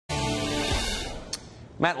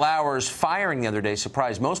Matt Lauer's firing the other day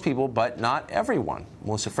surprised most people, but not everyone.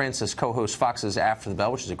 Melissa Francis co-hosts Fox's After the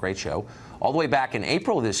Bell, which is a great show. All the way back in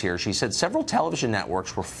April of this year, she said several television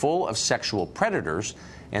networks were full of sexual predators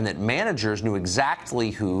and that managers knew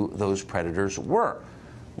exactly who those predators were.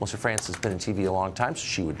 Melissa Francis has been in TV a long time, so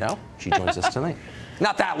she would know. She joins us tonight.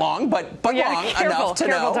 Not that long, but yeah, long careful, enough to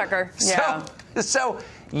careful, know. Tucker. Yeah. So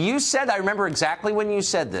you said, I remember exactly when you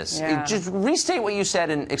said this. Yeah. Just restate what you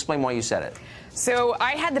said and explain why you said it. So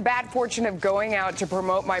I had the bad fortune of going out to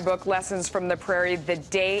promote my book, Lessons from the Prairie, the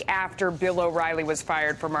day after Bill O'Reilly was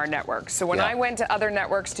fired from our network. So when I went to other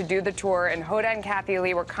networks to do the tour, and Hoda and Kathy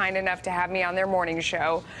Lee were kind enough to have me on their morning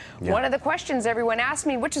show, one of the questions everyone asked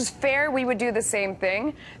me, which is fair, we would do the same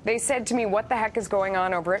thing, they said to me, what the heck is going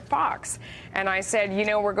on over at Fox? And I said, you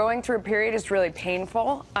know, we're going through a period, it's really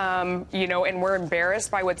painful, you know, and we're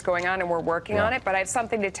embarrassed by what's going on and we're working on it, but I have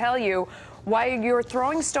something to tell you. Why you're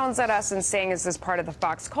throwing stones at us and saying, is this part of the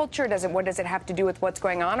Fox culture? What does it have to do with what's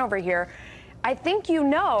going on over here? I think you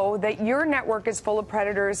know that your network is full of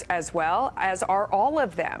predators as well, as are all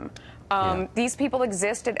of them. These people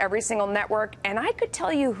exist at every single network, and I could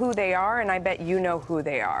tell you who they are, and I bet you know who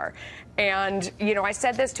they are. And, you know, I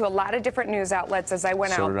said this to a lot of different news outlets as I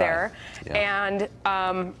went out there. And,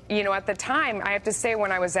 you know, at the time, I have to say,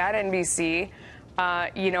 when I was at NBC,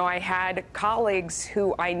 you know, I had colleagues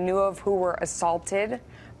who I knew of who were assaulted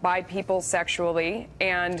by people sexually.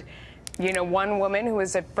 And, you know, one woman who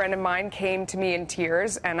was a friend of mine came to me in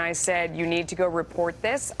tears, and I said, you need to go report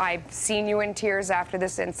this. I've seen you in tears after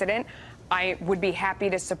this incident. I would be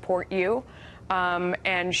happy to support you.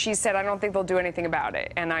 And she said, I don't think they'll do anything about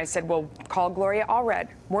it. And I said, well, call Gloria Allred.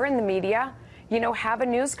 We're in the media. You know, have a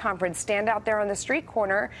news conference, stand out there on the street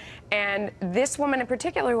corner. And this woman in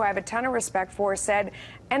particular, who I have a ton of respect for, said,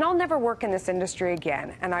 and I'll never work in this industry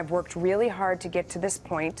again. And I've worked really hard to get to this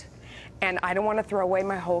point, and I don't want to throw away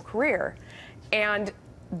my whole career. And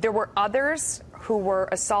there were others who were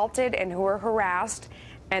assaulted and who were harassed.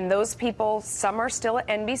 And those people, some are still at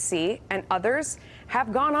NBC, and others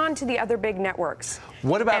have gone on to the other big networks.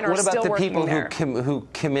 What about the people who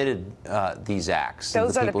committed these acts?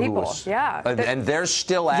 Those are the people, and they're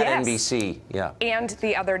still at NBC, and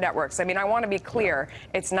the other networks. I mean, I want to be clear.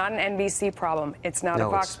 It's not an NBC problem. It's not a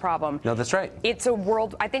Fox problem. No, that's right. It's a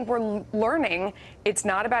world. I think we're learning. It's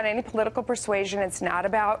not about any political persuasion. It's not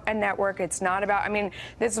about a network. It's not about. I mean,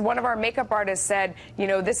 this is one of our makeup artists said. You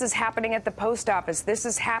know, this is happening at the post office. This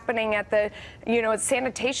is happening at the, you know,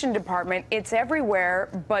 sanitation department. It's everywhere,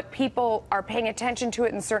 but people are paying attention to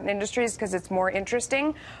it in certain industries because it's more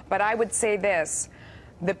interesting. But I would say this,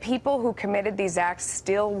 the people who committed these acts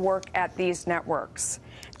still work at these networks.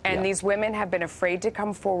 And these women have been afraid to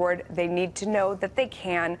come forward. They need to know that they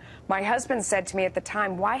can. My husband said to me at the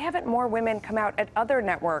time, why haven't more women come out at other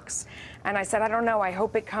networks? And I said, I don't know. I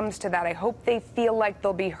hope it comes to that. I hope they feel like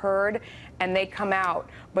they'll be heard and they come out.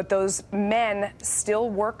 But those men still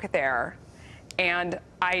work there. And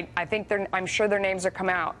I think I'm sure their names are come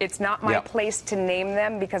out. It's not my place to name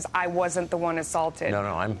them because I wasn't the one assaulted. No,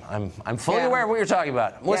 I'm fully aware of what you're talking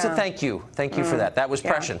about. Melissa, thank you. Thank you for that. That was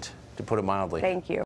prescient, to put it mildly. Thank you.